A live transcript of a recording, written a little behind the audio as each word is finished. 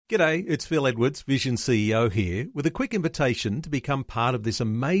G'day, it's Phil Edwards, Vision CEO here, with a quick invitation to become part of this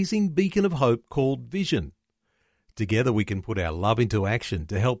amazing beacon of hope called Vision. Together we can put our love into action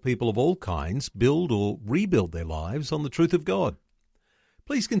to help people of all kinds build or rebuild their lives on the truth of God.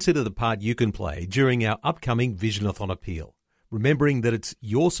 Please consider the part you can play during our upcoming Visionathon appeal, remembering that it's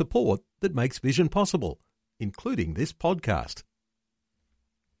your support that makes Vision possible, including this podcast.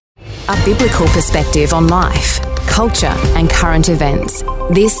 A biblical perspective on life, culture and current events.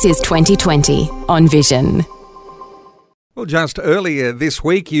 This is 2020 on Vision. Well, just earlier this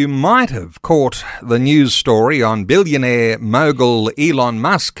week, you might have caught the news story on billionaire mogul Elon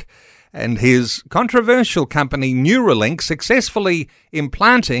Musk and his controversial company Neuralink successfully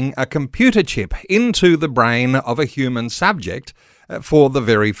implanting a computer chip into the brain of a human subject for the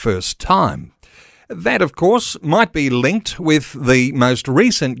very first time. That, of course, might be linked with the most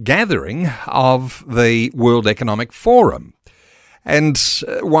recent gathering of the World Economic Forum. And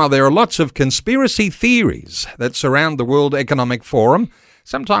while there are lots of conspiracy theories that surround the World Economic Forum,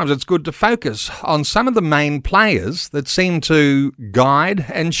 sometimes it's good to focus on some of the main players that seem to guide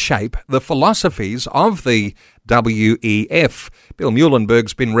and shape the philosophies of the WEF. Bill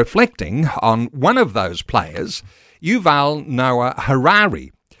Muehlenberg's been reflecting on one of those players, Yuval Noah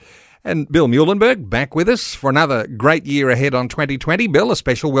Harari. And Bill Muehlenberg back with us for another great year ahead on 2020. Bill, a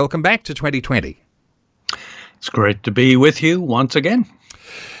special welcome back to 2020. It's great to be with you once again.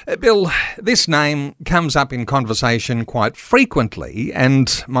 Bill, this name comes up in conversation quite frequently,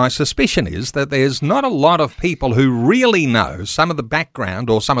 and my suspicion is that there's not a lot of people who really know some of the background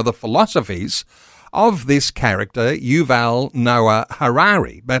or some of the philosophies of this character, Yuval Noah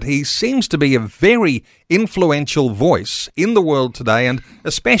Harari. But he seems to be a very influential voice in the world today, and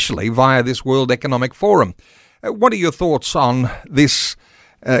especially via this World Economic Forum. What are your thoughts on this,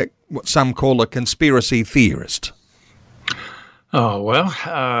 what some call a conspiracy theorist? Oh,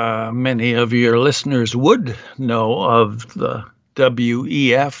 well, many of your listeners would know of the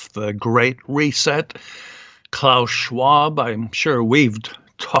WEF, the Great Reset, Klaus Schwab. I'm sure we've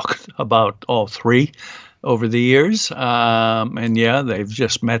talked about all three over the years. And yeah, they've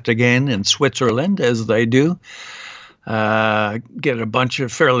just met again in Switzerland, as they do. Get a bunch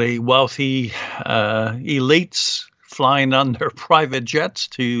of fairly wealthy elites flying on their private jets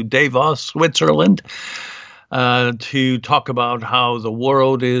to Davos, Switzerland, to talk about how the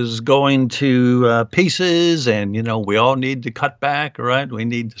world is going to pieces and, you know, we all need to cut back, right? We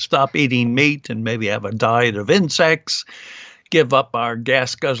need to stop eating meat and maybe have a diet of insects, give up our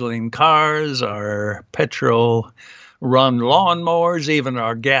gas-guzzling cars, our petrol-run lawnmowers, even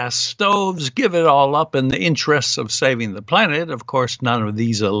our gas stoves, give it all up in the interests of saving the planet. Of course, none of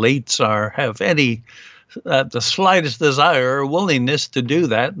these elites have any the slightest desire or willingness to do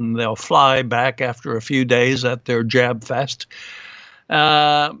that, and they'll fly back after a few days at their jab fest.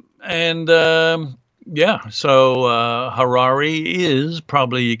 So Harari is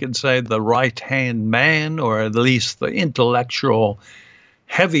probably, you could say, the right-hand man, or at least the intellectual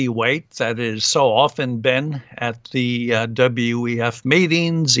heavyweight that has so often been at the WEF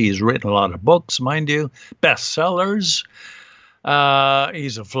meetings. He's written a lot of books, mind you, bestsellers.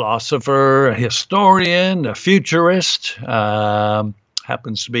 He's a philosopher, a historian, a futurist,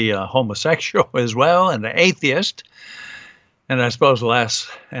 happens to be a homosexual as well, and an atheist. And I suppose last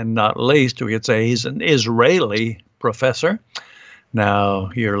and not least, we could say he's an Israeli professor.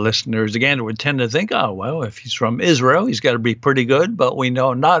 Now, your listeners, again, would tend to think, oh, well, if he's from Israel, he's got to be pretty good. But we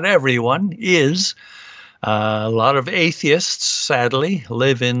know not everyone is. A lot of atheists, sadly,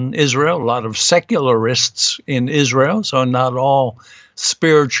 live in Israel. A lot of secularists in Israel. So not all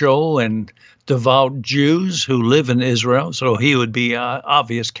spiritual and devout Jews who live in Israel. So he would be an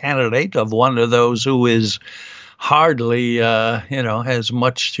obvious candidate of one of those who is hardly, has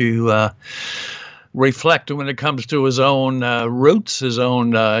much to reflect when it comes to his own roots, his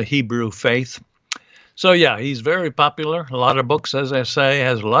own Hebrew faith. So, yeah, he's very popular. A lot of books, as I say,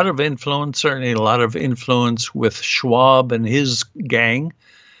 has a lot of influence, certainly a lot of influence with Schwab and his gang.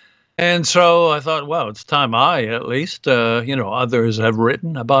 And so I thought, well, it's time at least, others have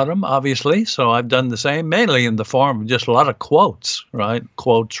written about him, obviously. So I've done the same, mainly in the form of just a lot of quotes, right?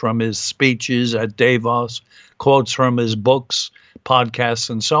 Quotes from his speeches at Davos, quotes from his books, podcasts,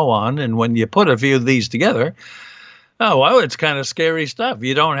 and so on. And when you put a few of these together, oh, well, it's kind of scary stuff.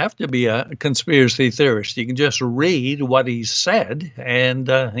 You don't have to be a conspiracy theorist. You can just read what he said, and,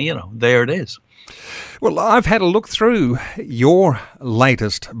 there it is. Well, I've had a look through your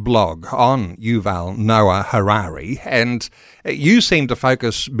latest blog on Yuval Noah Harari, and you seem to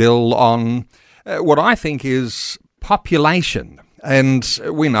focus, Bill, on what I think is population And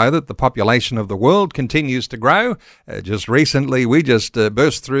we know that the population of the world continues to grow. Just recently, we just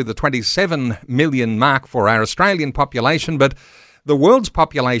burst through the 27 million mark for our Australian population, but the world's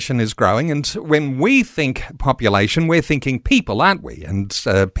population is growing, and when we think population, we're thinking people, aren't we? And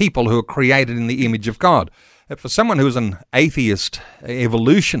people who are created in the image of God. For someone who's an atheist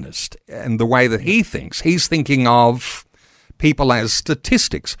evolutionist and the way that he thinks, he's thinking of people as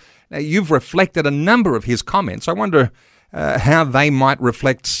statistics. Now, you've reflected a number of his comments. I wonder how they might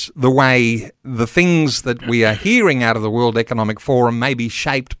reflect the way the things that we are hearing out of the World Economic Forum may be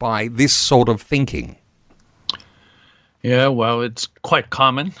shaped by this sort of thinking. Yeah, well, it's quite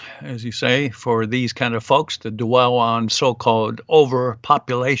common, as you say, for these kind of folks to dwell on so-called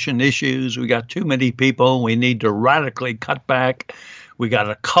overpopulation issues. We got too many people. We need to radically cut back. We got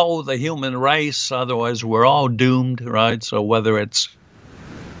to cull the human race. Otherwise, we're all doomed, right? So whether it's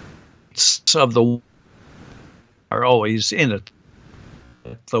of the are always in it,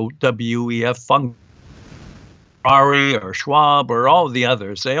 the WEF, Ferrari or Schwab or all the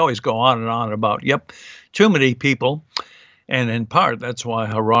others, they always go on and on about, too many people. And in part, that's why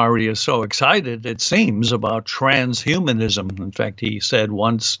Harari is so excited, it seems, about transhumanism. In fact, he said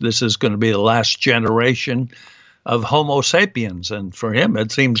once, this is going to be the last generation of Homo sapiens. And for him,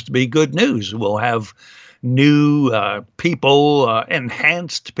 it seems to be good news. We'll have new people,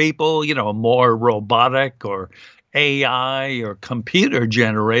 enhanced people, more robotic or AI or computer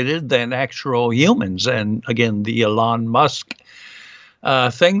generated than actual humans. And again, the Elon Musk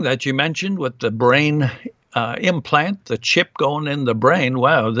thing that you mentioned with the brain implant, the chip going in the brain.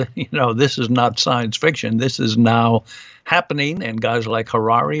 Wow, this is not science fiction. This is now happening, and guys like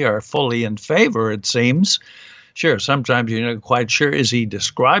Harari are fully in favor, it seems. Sure, sometimes you're not quite sure, is he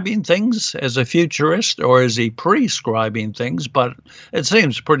describing things as a futurist or is he prescribing things? But it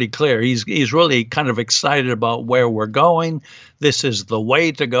seems pretty clear. He's really kind of excited about where we're going. This is the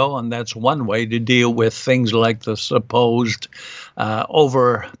way to go, and that's one way to deal with things like the supposed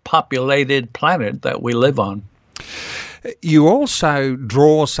overpopulated planet that we live on. You also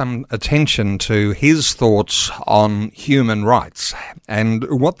draw some attention to his thoughts on human rights and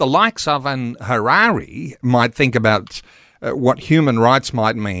what the likes of an Harari might think about what human rights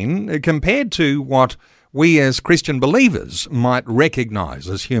might mean compared to what we as Christian believers might recognise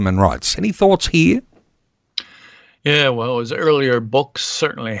as human rights. Any thoughts here? Yeah, well, his earlier books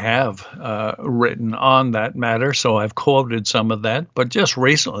certainly have written on that matter, so I've quoted some of that. But just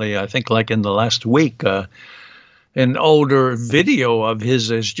recently, I think like in the last week, an older video of his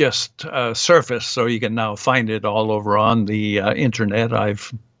has just surfaced, so you can now find it all over on the internet.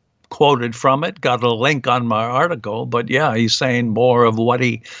 I've quoted from it, got a link on my article, but yeah, he's saying more of what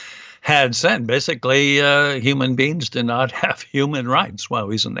he had said. Basically, human beings do not have human rights. Well,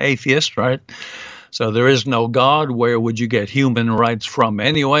 he's an atheist, right? So there is no God. Where would you get human rights from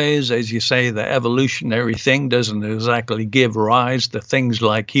anyways? As you say, the evolutionary thing doesn't exactly give rise to things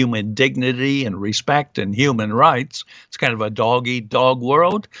like human dignity and respect and human rights. It's kind of a dog-eat-dog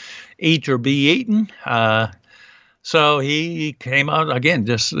world, eat or be eaten. So he came out again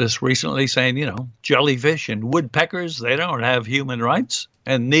just this recently saying, jellyfish and woodpeckers, they don't have human rights,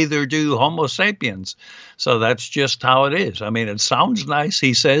 and neither do Homo sapiens. So that's just how it is. I mean, it sounds nice,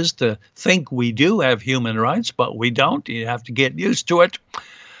 he says, to think we do have human rights, but we don't. You have to get used to it.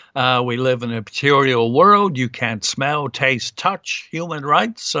 We live in a material world. You can't smell, taste, touch human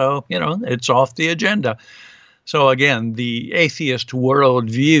rights. So, it's off the agenda. So again, the atheist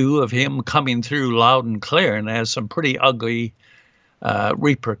worldview of him coming through loud and clear, and has some pretty ugly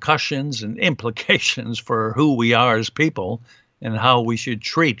repercussions and implications for who we are as people and how we should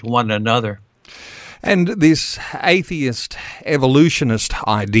treat one another. And this atheist evolutionist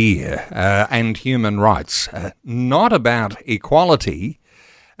idea and human rights, not about equality,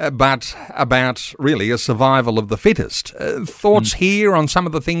 but about really a survival of the fittest. Thoughts here on some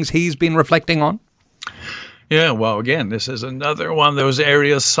of the things he's been reflecting on? Yeah, well, again, this is another one of those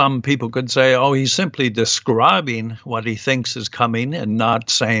areas some people could say, oh, he's simply describing what he thinks is coming and not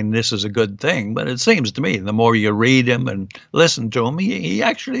saying this is a good thing. But it seems to me the more you read him and listen to him, he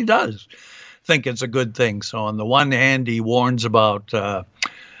actually does think it's a good thing. So on the one hand, he warns about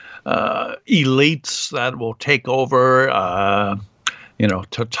elites that will take over,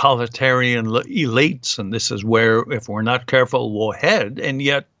 totalitarian elites. And this is where, if we're not careful, we'll head. And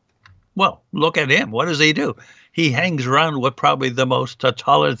yet, well, look at him. What does he do? He hangs around with probably the most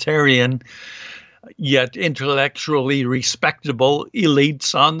totalitarian yet intellectually respectable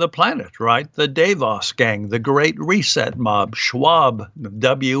elites on the planet, right? The Davos gang, the Great Reset mob, Schwab,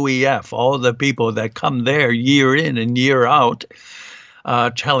 WEF, all the people that come there year in and year out.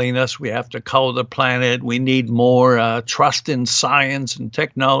 telling us we have to cull the planet. We need more trust in science and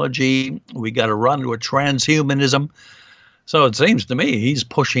technology. We got to run to a transhumanism. So it seems to me he's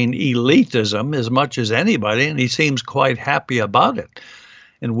pushing elitism as much as anybody, and he seems quite happy about it.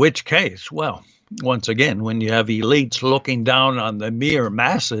 In which case, well, once again, when you have elites looking down on the mere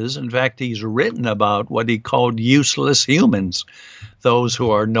masses, in fact, he's written about what he called useless humans, those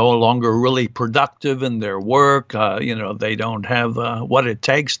who are no longer really productive in their work. They don't have what it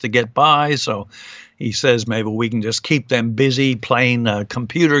takes to get by. So he says maybe we can just keep them busy playing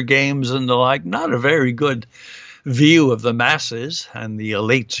computer games and the like. Not a very good view of the masses, and the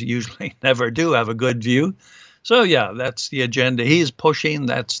elites usually never do have a good view. So, yeah, that's the agenda he's pushing.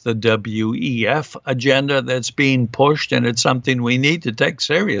 That's the WEF agenda that's being pushed, and it's something we need to take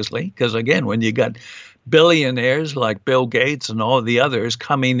seriously because, again, when you got billionaires like Bill Gates and all the others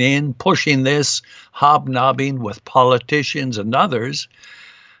coming in, pushing this, hobnobbing with politicians and others,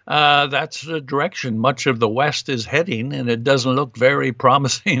 that's the direction much of the West is heading, and it doesn't look very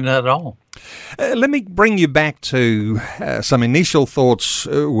promising at all. Let me bring you back to some initial thoughts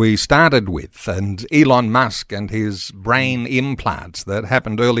we started with, and Elon Musk and his brain implants that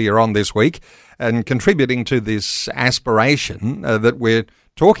happened earlier on this week, and contributing to this aspiration that we're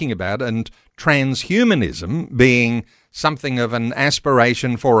talking about, and transhumanism being something of an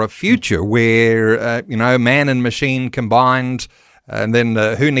aspiration for a future where, man and machine combined, and then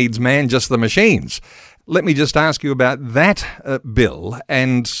who needs man? Just the machines. Let me just ask you about that, Bill,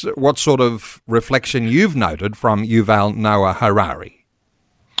 and what sort of reflection you've noted from Yuval Noah Harari.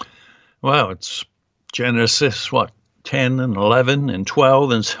 Well, it's Genesis, 10 and 11 and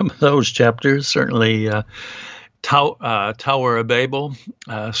 12 and some of those chapters. Certainly Tower of Babel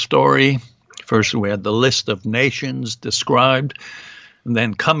story. First, we had the list of nations described, and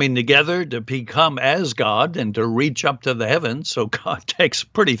then coming together to become as God and to reach up to the heavens. So God takes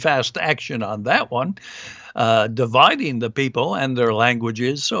pretty fast action on that one, dividing the people and their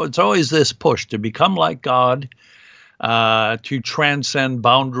languages. So it's always this push to become like God, to transcend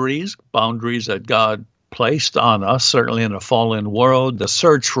boundaries that God placed on us, certainly in a fallen world, the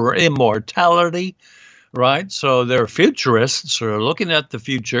search for immortality, right? So they're futurists who are looking at the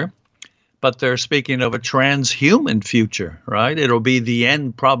future, but they're speaking of a transhuman future, right? It'll be the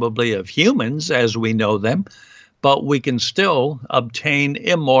end probably of humans as we know them, but we can still obtain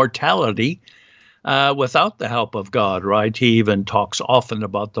immortality without the help of God, right? He even talks often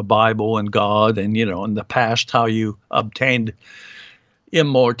about the Bible and God and, in the past, how you obtained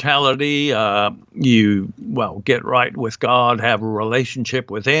immortality. You get right with God, have a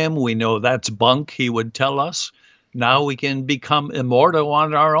relationship with him. We know that's bunk, he would tell us. Now we can become immortal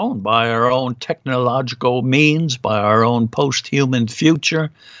on our own, by our own technological means, by our own post-human future.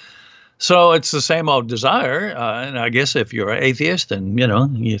 So it's the same old desire. And I guess if you're an atheist and,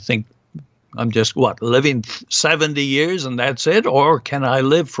 you think, I'm just, living 70 years and that's it? Or can I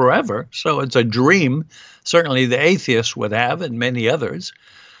live forever? So it's a dream, certainly the atheists would have and many others.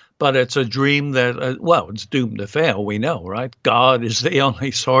 But it's a dream that, it's doomed to fail, we know, right? God is the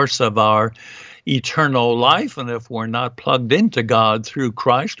only source of our eternal life, and if we're not plugged into God through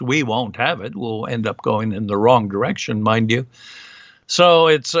Christ, we won't have it. We'll end up going in the wrong direction, mind you. So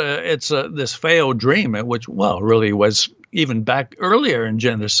it's this failed dream, which really was even back earlier in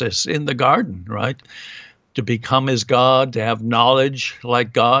Genesis in the garden, right? To become as God, to have knowledge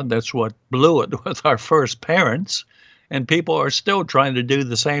like God. That's what blew it with our first parents. And people are still trying to do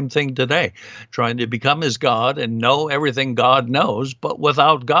the same thing today, trying to become as God and know everything God knows, but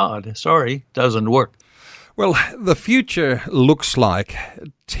without God. Sorry, doesn't work. Well, the future looks like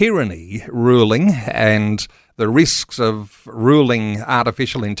tyranny ruling and the risks of ruling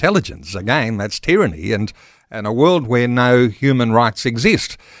artificial intelligence. Again, that's tyranny and a world where no human rights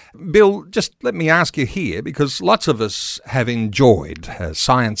exist. Bill, just let me ask you here, because lots of us have enjoyed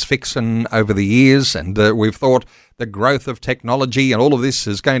science fiction over the years, and we've thought the growth of technology and all of this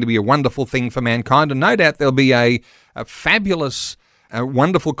is going to be a wonderful thing for mankind, and no doubt there'll be a fabulous,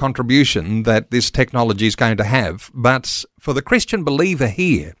 wonderful contribution that this technology is going to have. But for the Christian believer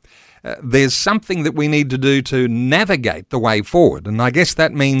here, there's something that we need to do to navigate the way forward, and I guess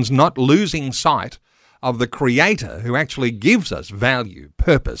that means not losing sight of the Creator who actually gives us value,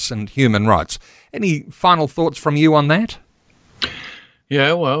 purpose, and human rights. Any final thoughts from you on that?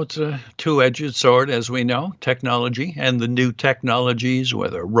 Yeah, it's a two-edged sword, as we know, technology and the new technologies,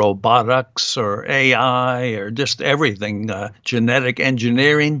 whether robotics or AI or just everything, genetic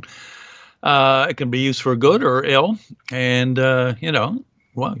engineering. It can be used for good or ill. And,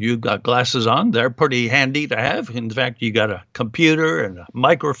 you've got glasses on. They're pretty handy to have. In fact, you got a computer and a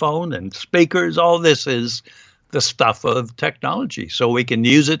microphone and speakers. All this is the stuff of technology so we can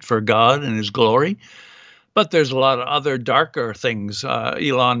use it for God and his glory. But there's a lot of other darker things.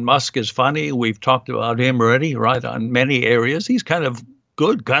 Elon Musk is funny. We've talked about him already, right, on many areas. He's kind of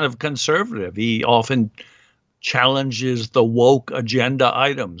good, kind of conservative. He often challenges the woke agenda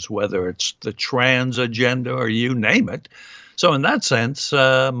items, whether it's the trans agenda or you name it. So in that sense,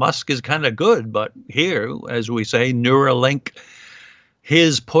 Musk is kind of good. But here, as we say, Neuralink,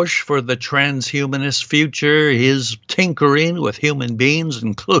 his push for the transhumanist future, his tinkering with human beings,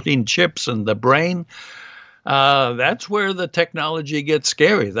 including chips in the brain, that's where the technology gets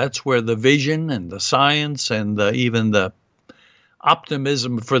scary. That's where the vision and the science and even the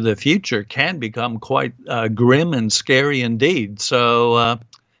optimism for the future can become quite grim and scary indeed. So,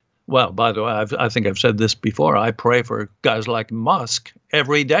 well, by the way, I think I've said this before. I pray for guys like Musk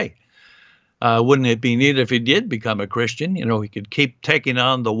every day. Wouldn't it be neat if he did become a Christian? You know, he could keep taking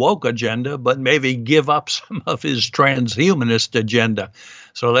on the woke agenda, but maybe give up some of his transhumanist agenda.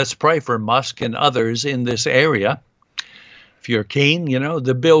 So let's pray for Musk and others in this area. If you're keen, you know,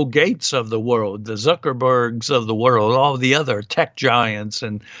 the Bill Gates of the world, the Zuckerbergs of the world, all the other tech giants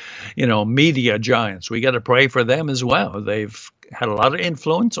and, you know, media giants, we got to pray for them as well. They've had a lot of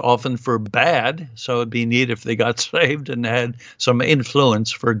influence, often for bad. So it'd be neat if they got saved and had some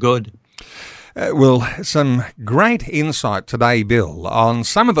influence for good. Well, some great insight today, Bill, on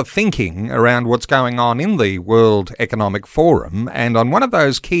some of the thinking around what's going on in the World Economic Forum and on one of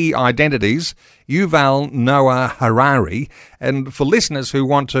those key identities, Yuval Noah Harari. And for listeners who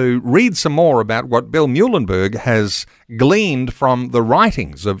want to read some more about what Bill Muehlenberg has gleaned from the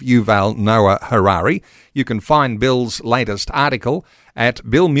writings of Yuval Noah Harari, you can find Bill's latest article at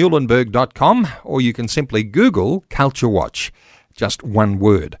billmuehlenberg.com, or you can simply Google Culture Watch, just one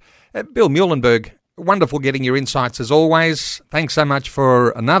word. Bill Muehlenberg, wonderful getting your insights as always. Thanks so much for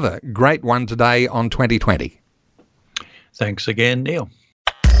another great one today on 2020. Thanks again, Neil.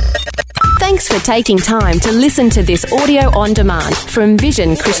 Thanks for taking time to listen to this audio on demand from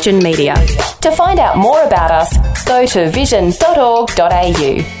Vision Christian Media. To find out more about us, go to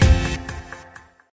vision.org.au.